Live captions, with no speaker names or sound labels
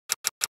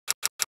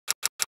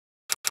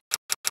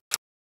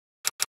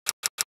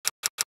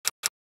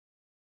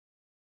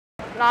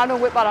No, I'm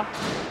doing whip butter.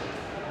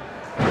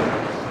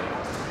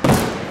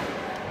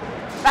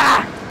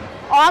 Ah!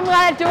 I'm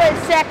gonna do it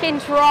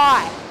second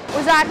try.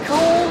 Was that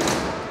cool?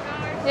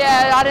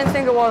 Yeah, I didn't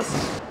think it was.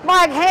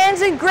 My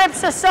hands and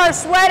grips are so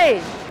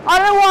sweaty. I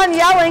don't know why I'm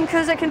yelling,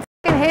 because it can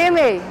fucking hear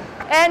me.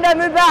 And I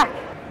move back.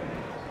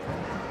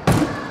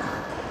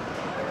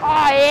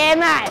 Oh yeah,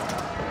 mate.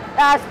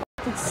 That's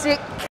fucking sick.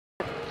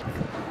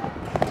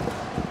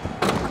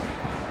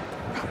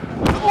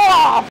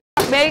 Oh,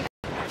 fuck me.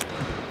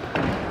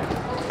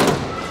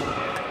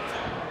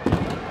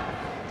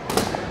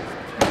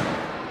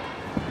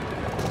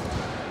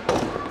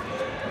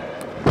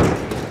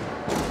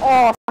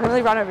 Oh, I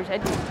really ran over his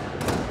head.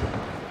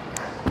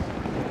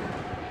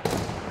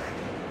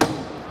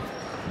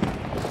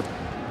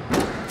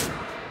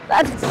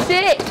 That's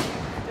sick.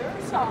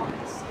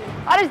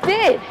 I just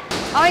did.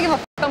 I don't give a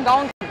fuck, I'm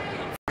going.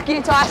 Fuck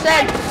you,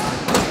 Tyson.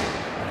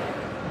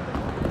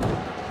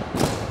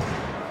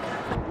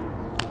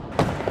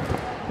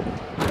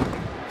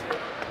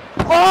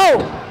 Oh,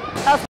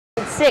 that was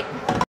fucking sick.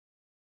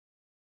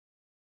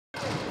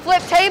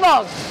 Flip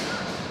T-bog.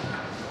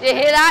 You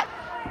hear that?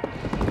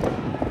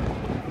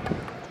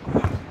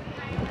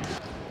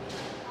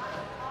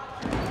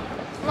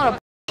 I'm not a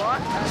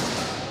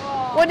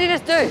What did he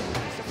just do?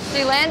 Did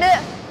he land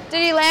it?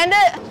 Did he land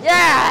it?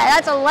 Yeah,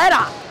 that's a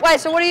letter. Wait,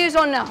 so what are you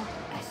on now?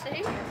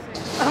 SC.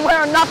 I'm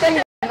wearing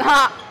nothing.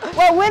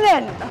 We're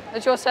winning.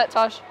 It's your set,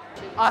 Tosh.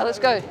 All right, let's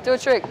go. Do a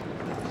trick.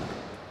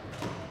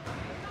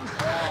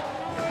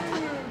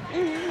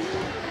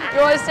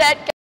 Your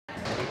set.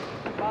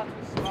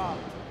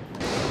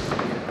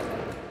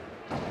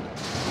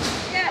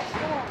 Yes.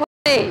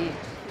 Pussy.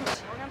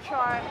 I'm gonna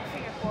try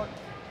finger quad.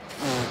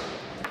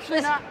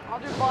 Actually, no, I'll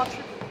do bar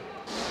triple.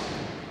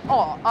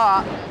 Oh,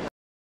 alright.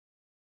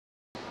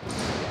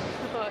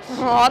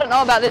 Oh, I don't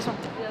know about this one.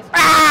 Yes.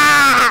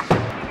 Ah!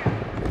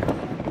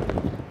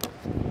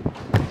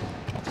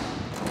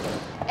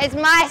 It's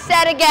my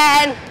set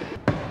again.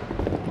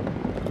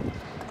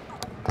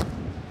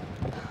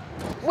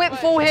 Whip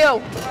full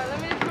heel. Alright,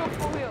 let me just do a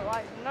full heel,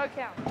 like no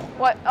count.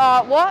 What?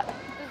 What?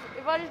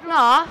 If I just do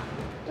Nah.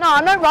 No,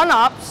 no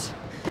run-ups.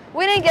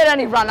 We didn't get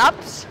any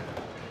run-ups.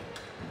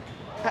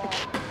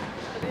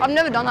 I've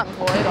never done that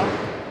before either.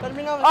 let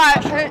me know.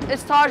 Alright,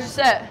 it's Taj's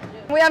set.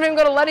 We haven't even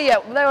got a letter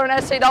yet. They were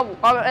an SC double.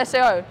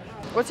 SCO.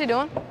 What's he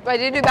doing? Wait,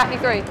 did he do backy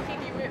three?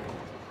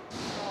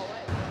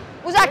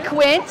 Was that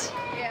Quint?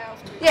 Yeah.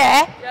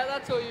 Yeah. Yeah,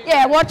 that's all you.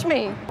 Yeah, watch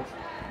me.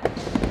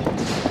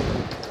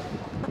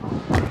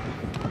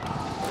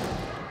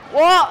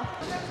 What?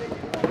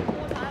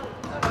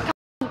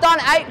 I've done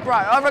 8,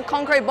 bro, over a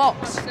concrete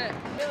box.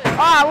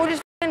 Alright, we'll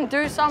just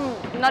do some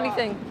nutty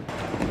thing.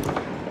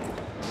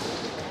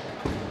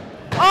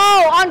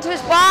 Oh, onto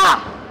his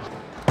bar.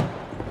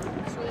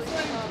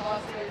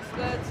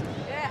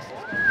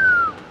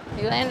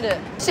 He landed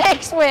it.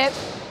 6 whip.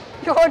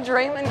 You're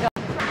dreaming, guy.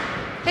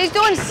 He's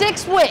doing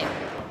 6 whip.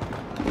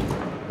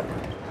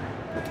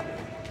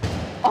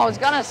 I was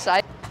gonna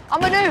say,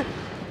 I'm gonna do.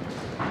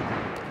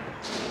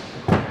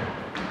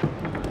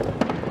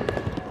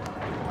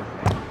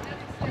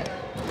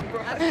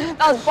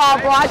 That was bar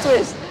bri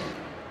twist.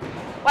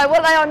 Wait, what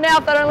are they on now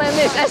if they don't land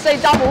this? SC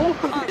double.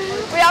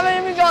 We haven't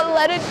even got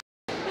lettered.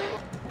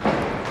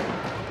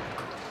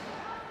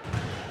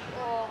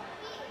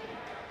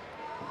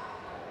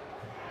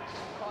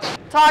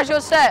 Taj,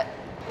 you're set.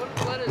 What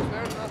letters?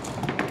 Where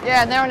enough?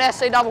 Yeah, and they're an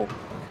SC double.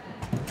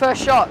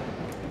 First shot.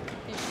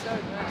 He's so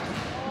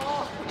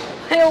bad.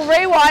 He'll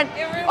rewind.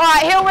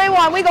 Alright, he'll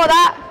rewind. We got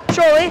that.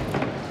 Surely.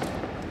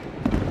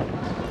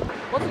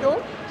 What's he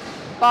doing?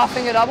 Bar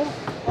finger double.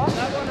 What?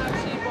 That one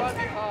actually might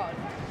be hard.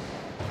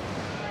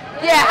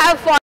 Yeah, have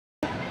fun.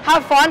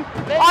 Have fun.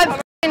 I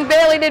f***ing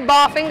barely did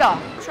bar finger.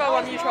 Try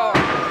one, you try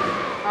one.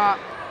 Alright.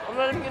 I'm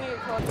not even gonna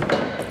get caught.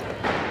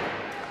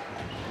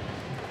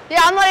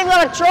 Yeah, I'm not even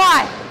gonna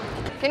try.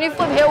 Can you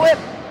flip heel whip?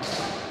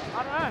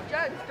 I don't know.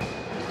 Judge.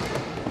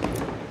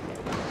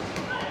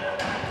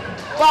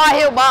 Bar,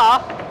 heel,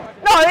 bar.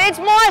 No, it's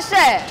my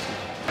set.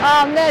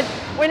 Ned,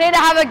 we need to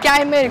have a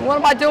game meeting. What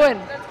am I doing?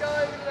 Let's go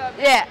over to that.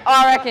 Yeah,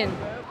 I reckon.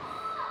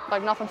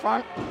 Like nothing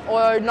front?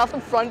 Or nothing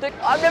fronting?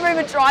 I've never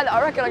even tried that.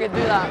 I reckon I could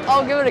do that.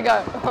 I'll give it a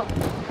go.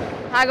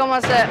 I got my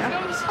set.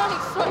 I'm just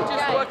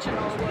watching.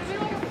 I was watching.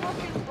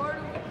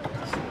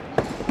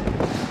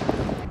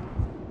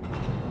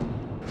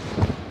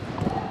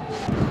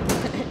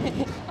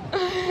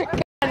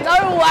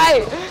 No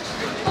way!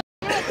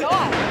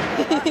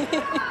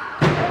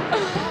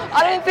 I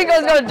didn't think I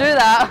was going to do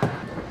that.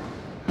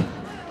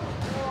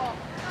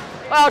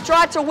 Well, I'll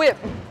try to whip.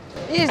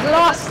 He's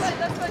lost.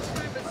 That's my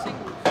stupid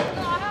single. No,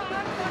 I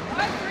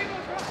have 3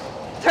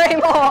 3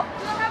 more tries. more.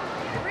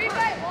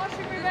 Rebate, why should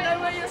rebate? There's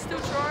no way you're still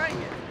trying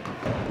it.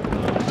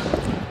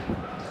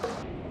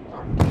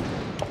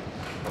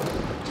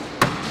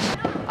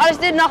 I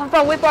just did nothing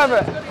but whip over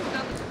it.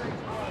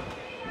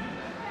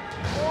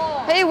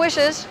 He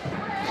wishes.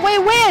 We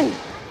win!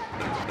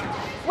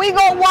 We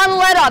got 1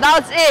 letter,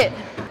 that's it.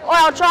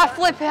 Alright, I'll try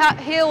flip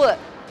heel whip.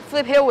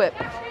 Flip heel whip.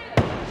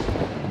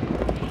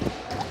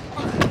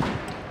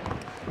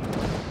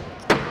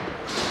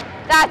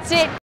 That's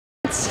it.